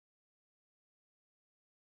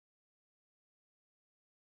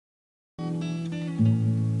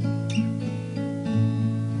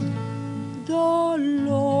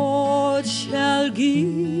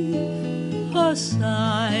a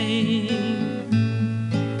sign.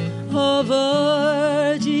 A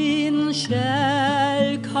virgin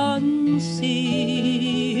shall conceive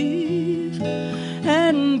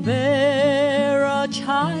and bear a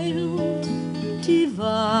child divine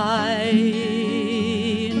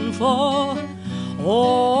for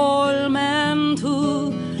all men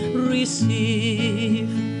to receive.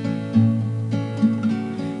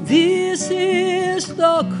 This is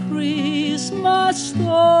the Christmas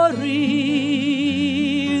story,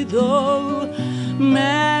 though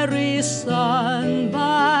Mary's son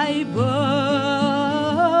by birth.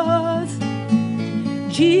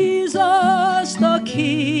 Jesus, the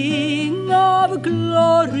King of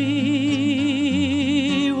glory,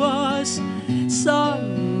 was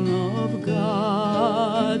Son of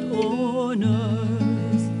God on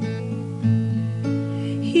earth.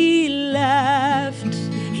 He left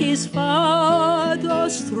his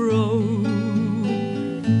Father's throne,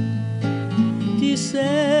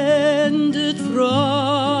 descended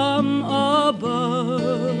from above.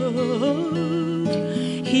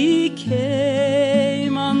 He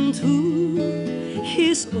came unto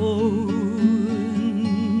his own,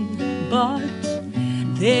 but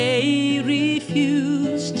they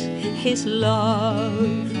refused his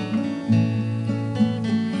love.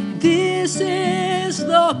 This is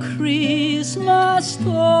the Christmas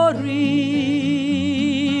story,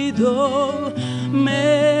 though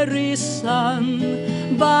Mary's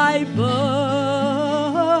son by birth.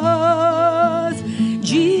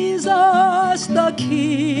 Jesus, the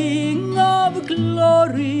King of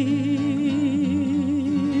glory,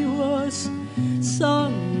 was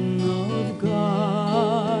Son of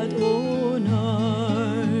God on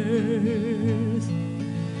earth.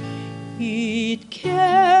 It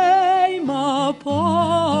came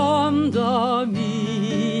upon the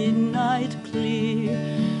midnight clear,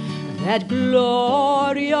 that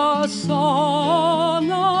glorious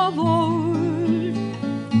song of old,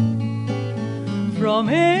 from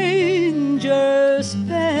angels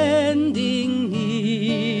bending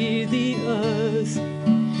near the earth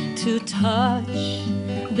to touch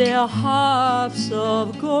their harps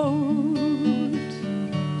of gold.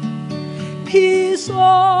 Peace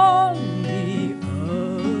on the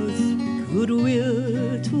earth,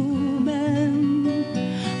 goodwill to men,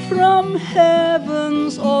 from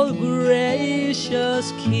heaven's all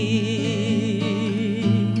gracious King.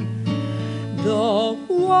 The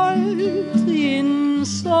world in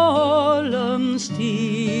solemn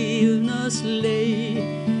stillness lay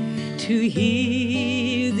to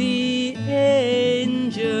hear the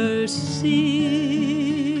angels sing.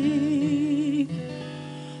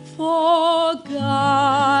 For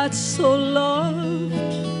God so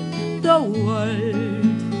loved the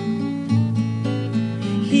world,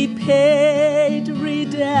 He paid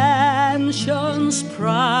redemption's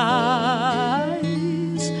price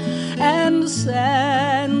and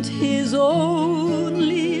sent His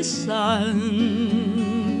only Son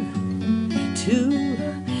to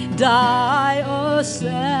die a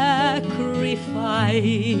sacrifice.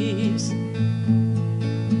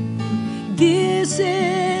 This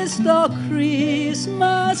is the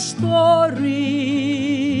Christmas story,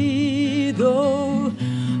 though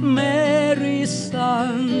Mary's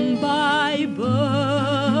son by birth.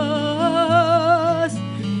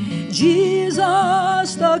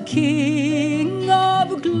 Jesus, the King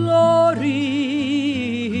of glory,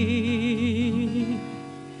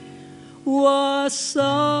 was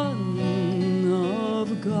Son